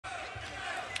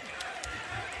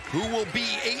who will be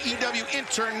AEW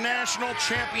International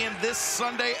Champion this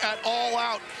Sunday at All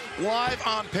Out, live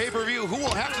on pay-per-view. Who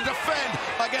will have to defend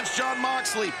against Jon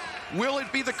Moxley? Will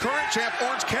it be the current champ,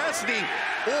 Orange Cassidy,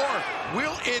 or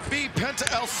will it be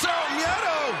Penta El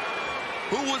Miedo,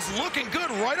 who was looking good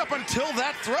right up until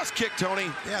that thrust kick, Tony?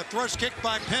 Yeah, thrust kick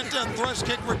by Penta, thrust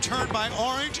kick returned by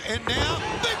Orange, and now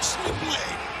big sling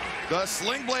blade. The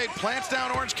sling blade plants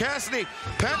down Orange Cassidy.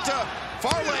 Penta,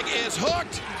 far leg is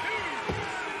hooked.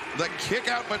 The kick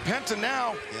out, but Penta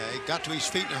now. Yeah, he got to his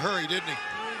feet in a hurry, didn't he?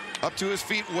 Up to his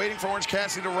feet, waiting for Orange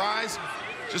Cassidy to rise,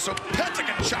 just so Penta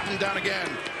can chop him down again.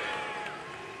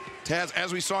 Taz,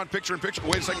 as we saw in picture-in-picture,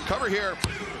 wait a second, cover here.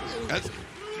 As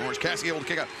Orange Cassidy able to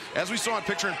kick out. As we saw in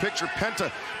picture-in-picture,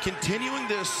 Penta continuing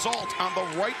the assault on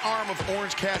the right arm of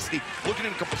Orange Cassidy, looking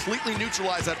to completely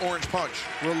neutralize that orange punch.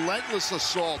 Relentless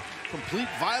assault, complete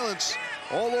violence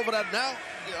all over that now.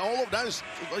 All over that is,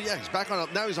 yeah, he's back on.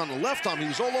 Now he's on the left arm. He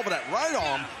was all over that right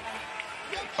arm.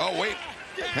 Oh wait,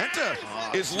 Penta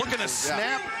is looking to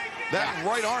snap that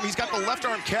right arm. He's got the left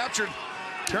arm captured.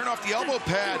 Turn off the elbow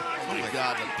pad. Oh my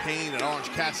God, the pain that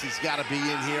Orange Cassidy's got to be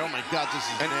in here. Oh my God, this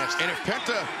is nasty. And if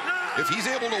Penta, if he's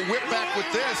able to whip back with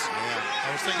this. Yeah,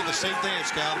 I was thinking the same thing,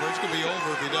 Excalibur. It's going to be over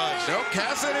if he does. No,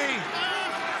 Cassidy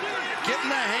getting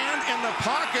the hand in the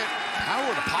pocket. Power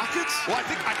in the pockets? Well, I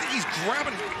think he's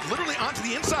grabbing literally onto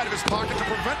the inside of his pocket to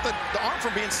prevent the arm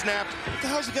from being snapped. What the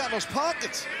hell's he got in those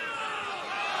pockets?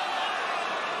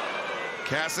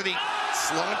 Cassidy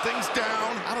slowing things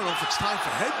down. I don't know if it's time for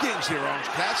head games here, Orange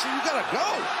Cassidy. You gotta go.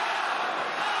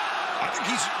 I think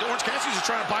Orange Cassidy's just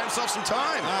trying to buy himself some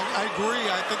time. I agree.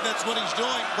 I think that's what he's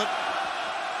doing, but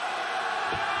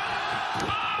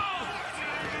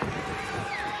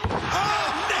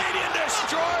Canadian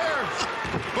Destroyer!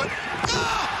 But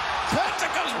Penta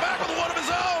comes back with one of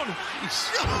his own.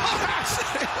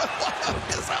 Cassidy with one of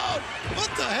his own.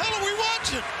 what the hell are we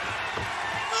watching?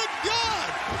 Good God!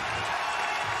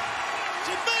 It's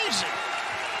amazing.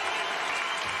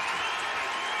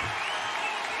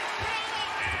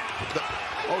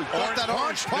 Oh, he got that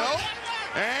orange punch.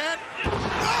 No. And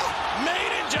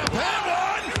made in Japan.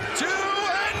 1, 2,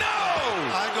 and no!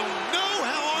 I don't know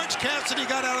how Orange Cassidy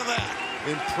got out of that.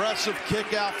 Impressive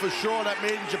kick out for sure. That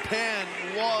Made in Japan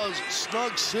was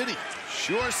Snug City.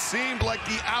 Sure seemed like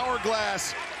the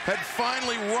hourglass had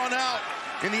finally run out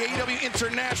in the AEW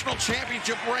International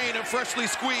Championship reign of freshly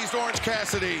squeezed Orange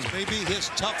Cassidy. Maybe his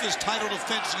toughest title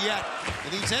defense yet,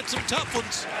 and he's had some tough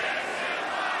ones.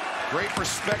 Great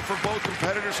respect for both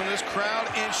competitors from this crowd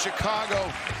in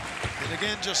Chicago. And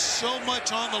again, just so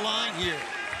much on the line here.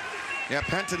 Yeah,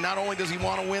 Penta, not only does he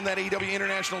want to win that AEW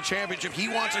International Championship, he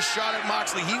wants a shot at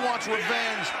Moxley. He wants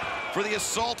revenge for the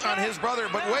assault on his brother.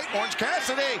 But wait, Orange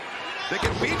Cassidy, they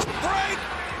can beach break.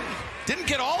 Didn't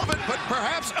get all of it, but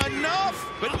perhaps enough.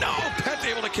 But no, Penta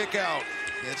able to kick out.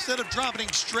 Yeah, instead of dropping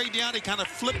him straight down, he kind of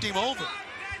flipped him over.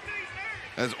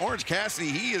 As Orange Cassidy,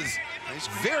 he's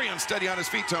very unsteady on his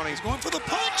feet, Tony. He's going for the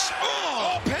punch.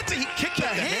 Oh, Penta, he kicked the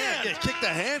hand. Yeah, kicked the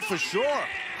hand for sure.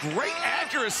 Great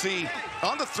accuracy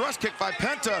on the thrust kick by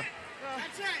Penta.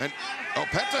 And, oh,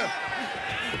 Penta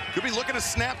could be looking to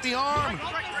snap the arm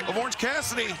of Orange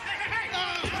Cassidy.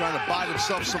 Trying to buy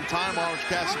himself some time, Orange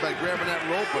Cassidy, by grabbing that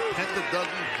rope, but Penta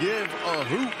doesn't give a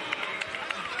hoot.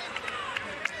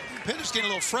 Penta's getting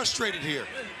a little frustrated here.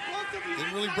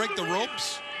 Didn't really break the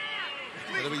ropes.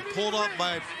 It'll be pulled up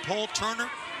by Paul Turner.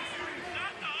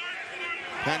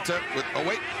 Penta with, oh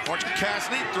wait, Orange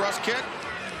Cassidy, thrust kick.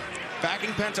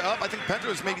 Backing Penta up. I think Penta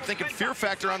was maybe thinking Fear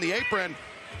Factor on the apron.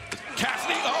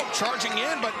 Cassidy, oh, charging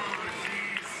in, but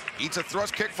eats a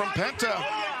thrust kick from Penta.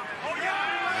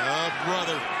 Oh,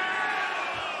 brother.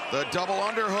 The double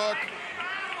underhook.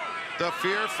 The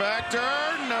Fear Factor,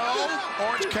 no.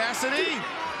 Orange Cassidy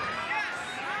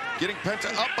getting Penta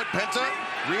up, but Penta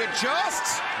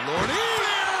readjusts. Lordy!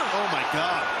 Oh my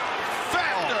God.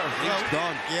 Factor. Oh, he's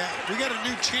done. Yeah, we got a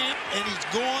new champ, and he's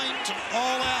going to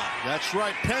All Out. That's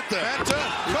right, Penta. Penta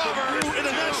covered. New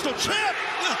international champ.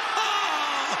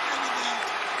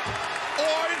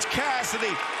 Orange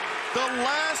Cassidy, the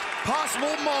last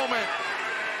possible moment.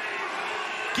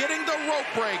 Getting the rope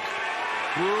break.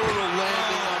 Brutal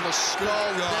landing on the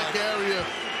skull neck area.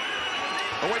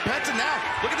 Oh wait, Penta now,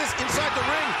 look at this inside the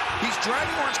ring. He's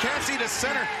dragging Orange Cassidy to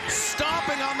center,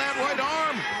 stomping on that right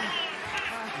arm.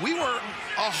 We were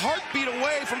a heartbeat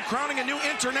away from crowning a new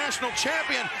international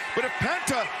champion, but if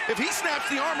Penta, if he snaps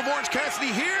the arm of Orange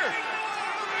Cassidy here,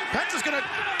 Penta's gonna,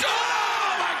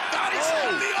 oh my God, he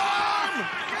snapped the arm!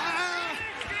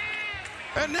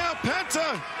 And now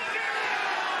Penta,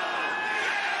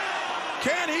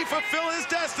 can he fulfill his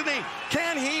destiny?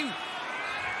 Can he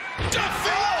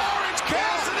defeat Orange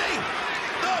Cassidy?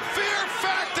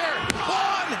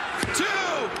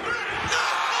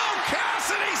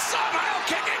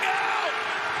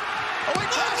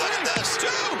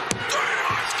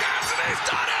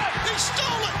 He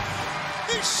stole it!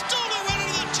 He stole it right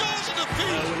into the jaws of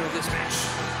defeat! The winner of this match,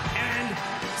 and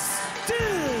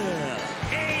still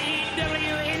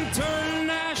AEW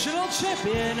International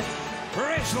Champion,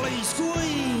 freshly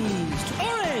squeezed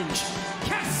Orange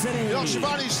Cassidy. You know,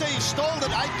 Shivani, you say he stole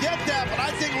it. I get that, but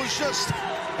I think it was just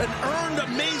an earned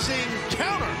amazing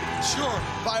counter. Sure.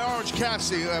 By Orange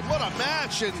Cassidy. What a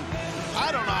match, and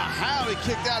I don't know how he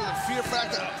kicked out of the fear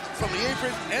factor from the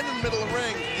apron and in the middle of the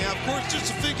ring. Yeah, of course,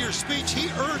 just a figure of speech. He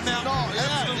earned that. No,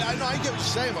 yeah, I know, I get what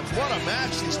you're saying, but what a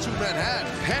match these two men had.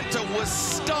 Penta was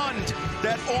stunned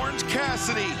that Orange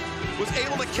Cassidy was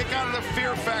able to kick out of the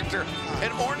fear factor.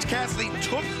 And Orange Cassidy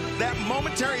took that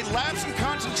momentary lapse in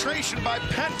concentration by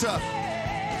Penta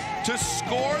to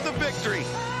score the victory,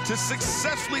 to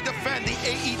successfully defend the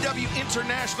AEW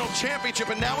International Championship.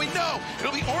 And now we know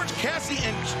it'll be Orange Cassidy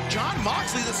and John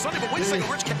Moxley this Sunday. But wait a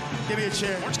second, Give me a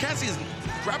chair. Orange Cassidy is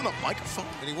grabbing the microphone.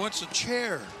 And he wants a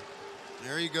chair.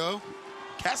 There you go.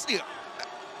 Cassidy,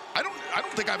 I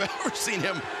don't think I've ever seen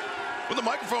him with a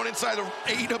microphone inside the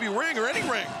AEW ring or any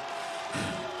ring.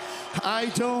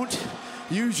 I don't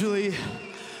usually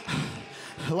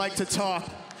like to talk,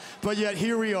 but yet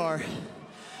here we are.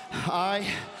 I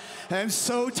am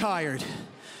so tired.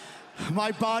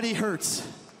 My body hurts.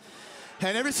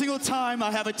 And every single time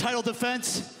I have a title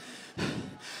defense,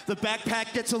 the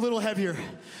backpack gets a little heavier.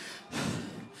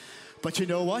 But you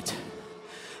know what?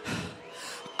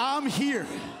 I'm here.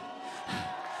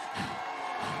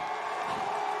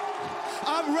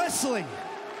 I'm wrestling.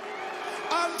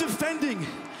 I'm defending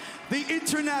the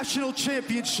International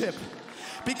Championship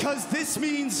because this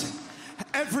means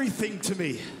everything to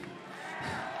me.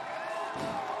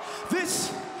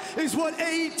 This is what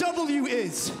AEW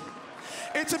is.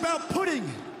 It's about putting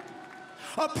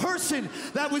a person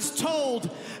that was told,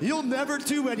 you'll never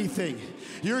do anything.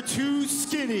 You're too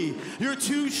skinny. You're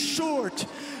too short.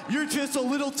 You're just a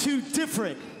little too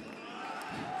different.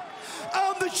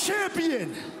 I'm the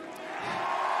champion.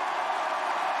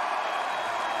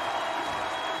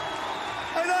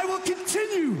 And I will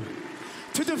continue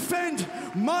to defend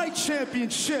my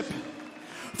championship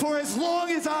for as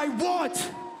long as I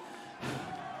want.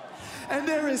 And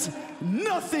there is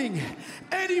nothing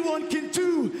anyone can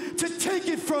do to take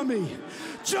it from me.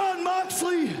 John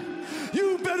Moxley,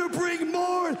 you better bring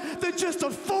more than just a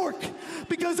fork,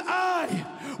 because I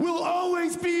will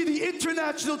always be the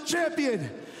international champion,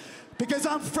 because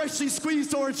I'm freshly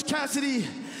squeezed Orange Cassidy,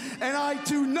 and I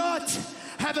do not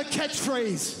have a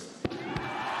catchphrase.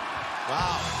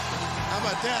 Wow. How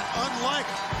about that? Unlike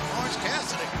Orange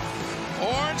Cassidy.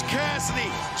 Orange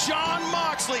Cassidy, John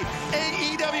Moxley,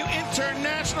 AEW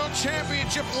International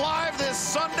Championship live this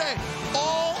Sunday,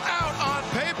 all out on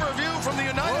pay-per-view from the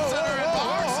United Center in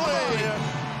Moxley.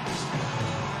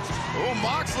 Oh,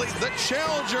 Moxley, the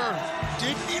challenger.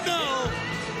 Didn't you know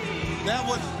that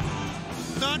would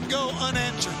not go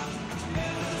unanswered?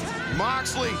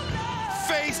 Moxley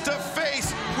face to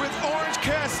face with Orange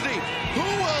Cassidy, who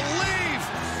will leave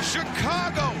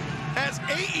Chicago as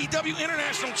AEW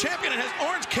International Champion, and has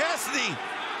Orange Cassidy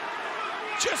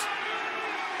just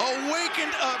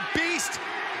awakened a beast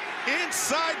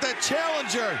inside the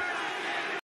challenger.